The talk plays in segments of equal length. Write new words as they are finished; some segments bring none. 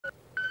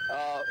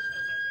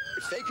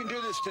they can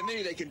do this to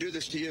me, they can do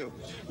this to you.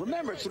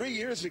 Remember, 3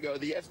 years ago,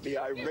 the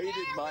FBI raided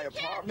my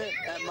apartment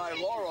and my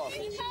law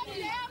office.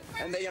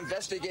 And they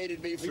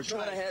investigated me for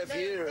 2.5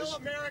 years.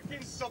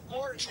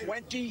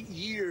 20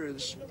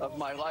 years of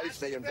my life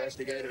they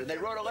investigated. And they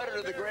wrote a letter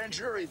to the grand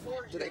jury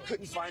that they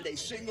couldn't find a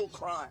single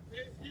crime.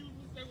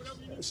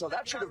 So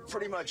that should have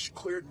pretty much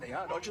cleared me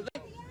out, don't you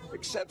think?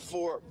 Except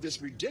for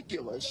this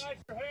ridiculous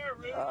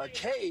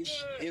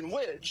case in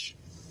which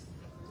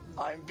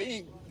I'm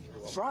being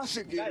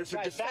prosecuted for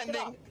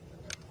defending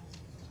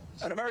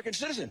an American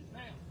citizen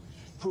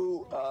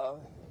who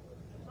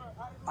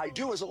I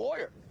do as a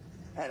lawyer.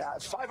 And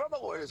 5 other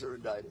lawyers are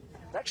indicted.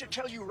 That should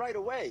tell you right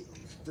away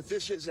that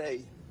this is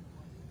an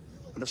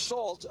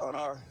assault on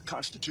our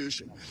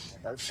Constitution.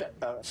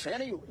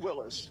 Fani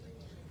Willis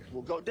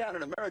will go down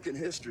in American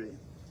history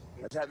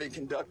as having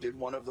conducted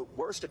one of the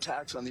worst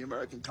attacks on the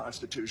American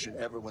Constitution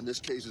ever when this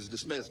case is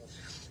dismissed.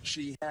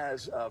 She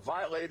has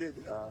violated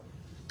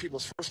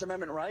people's First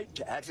Amendment right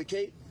to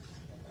advocate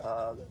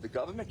the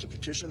government, to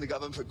petition the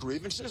government for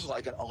grievances,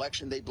 like an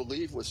election they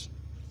believe was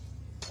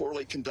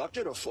poorly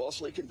conducted or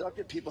falsely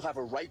conducted. People have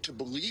a right to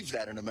believe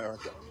that in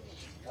America.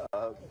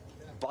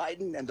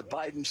 Biden and the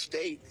Biden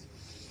state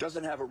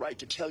doesn't have a right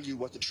to tell you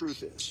what the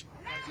truth is.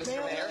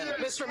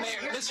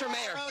 Mr.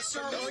 Mayor.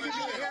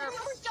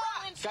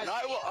 And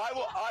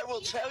I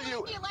will tell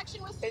you,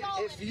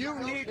 if you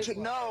need to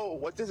know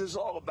what this is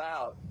all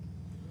about,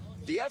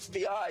 the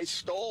FBI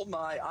stole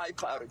my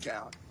iCloud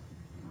account.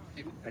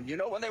 And you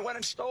know when they went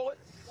and stole it?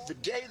 The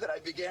day that I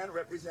began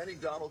representing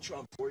Donald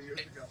Trump 4 years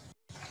ago.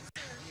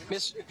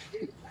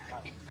 The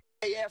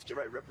day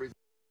after I represented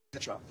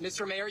Trump.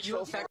 Mr. Mayor,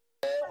 you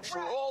for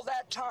all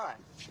that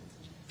time,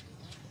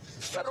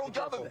 the federal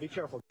government be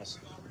careful, guys.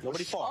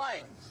 Nobody falls.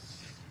 Spying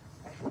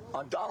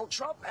on Donald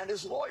Trump and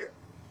his lawyer.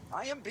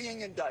 I am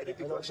being indicted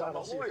because I'm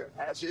a lawyer,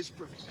 as is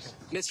provision.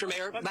 Mr.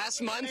 Mayor,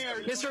 last month,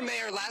 hey, Mr.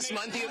 Mayor,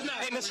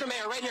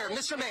 right here,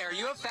 Mr. Mayor,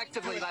 you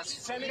effectively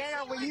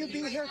Mayor, will you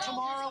be here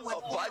tomorrow?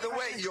 By the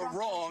way, you're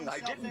wrong. I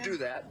didn't do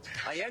that.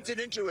 I entered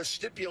into a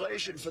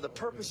stipulation for the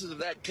purposes of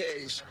that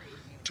case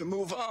to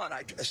move on.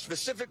 I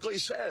specifically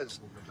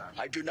says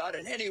I do not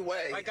in any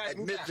way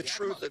admit the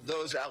truth of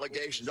those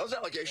allegations. Those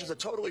allegations are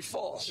totally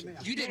false.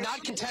 You did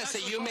not contest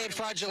that you made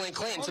fraudulent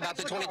claims about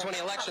the 2020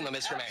 election, though,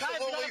 Mr. Mayor.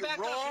 Absolutely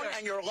wrong,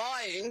 and you're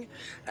lying,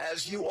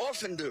 as you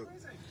often do.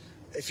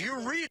 If you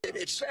read it,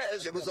 it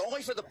says it was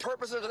only for the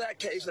purposes of that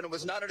case, and it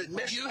was not an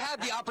admission. You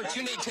had the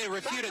opportunity to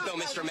refute it, though,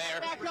 Mr.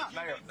 Mayor.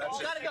 Mayor, that's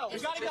it. Gotta go. We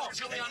gotta go.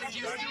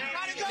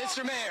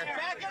 Mr. Mayor.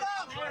 Back it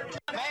up.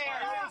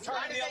 Mayor,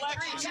 turn the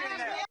election.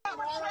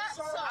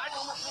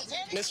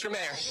 Mr.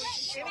 Mayor.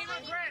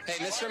 Hey,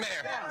 Mr.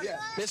 Mayor.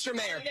 Mr.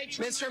 Mayor.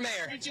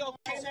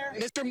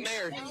 Mr.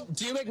 Mayor,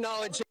 do you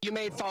acknowledge that you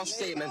made false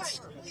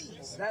statements?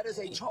 That is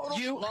a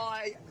total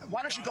lie.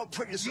 Why don't you go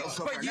put yourself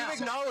somewhere? But you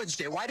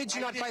acknowledged it. Why did you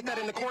not fight that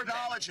in the court?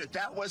 Acknowledge it.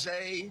 That was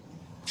a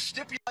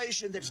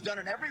stipulation that's done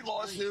in every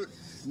lawsuit,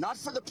 not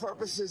for the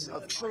purposes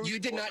of truth. You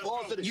did not.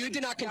 You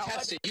did not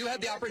contest it. You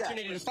had the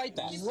opportunity to fight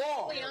that.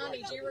 Wrong.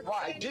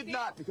 Why? I did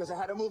not, because I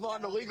had to move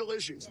on to legal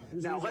issues.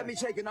 Now let me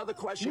take another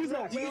question. You did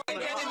not deny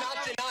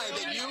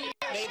that you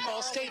made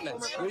false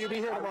statements. Will you be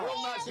here tomorrow? I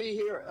will not be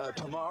here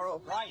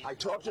tomorrow. I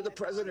talked to the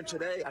president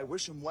today. I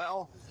wish him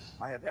well.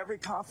 I have every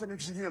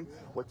confidence in him.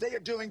 What they are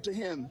doing to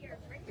him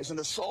is an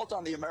assault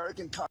on the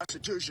American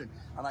Constitution.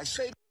 And I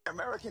say to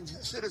American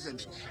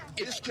citizens,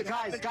 this could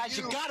happen to guys,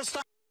 you got to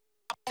stop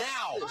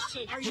now.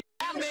 You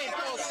have made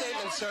false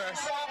statements, sir.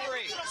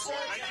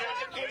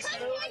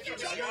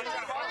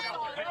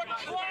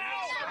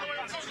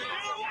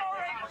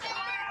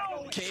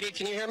 Katie,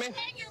 can you hear me?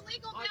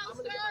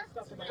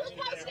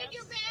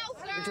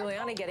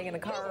 Giuliani getting in the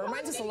car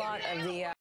reminds us a lot of the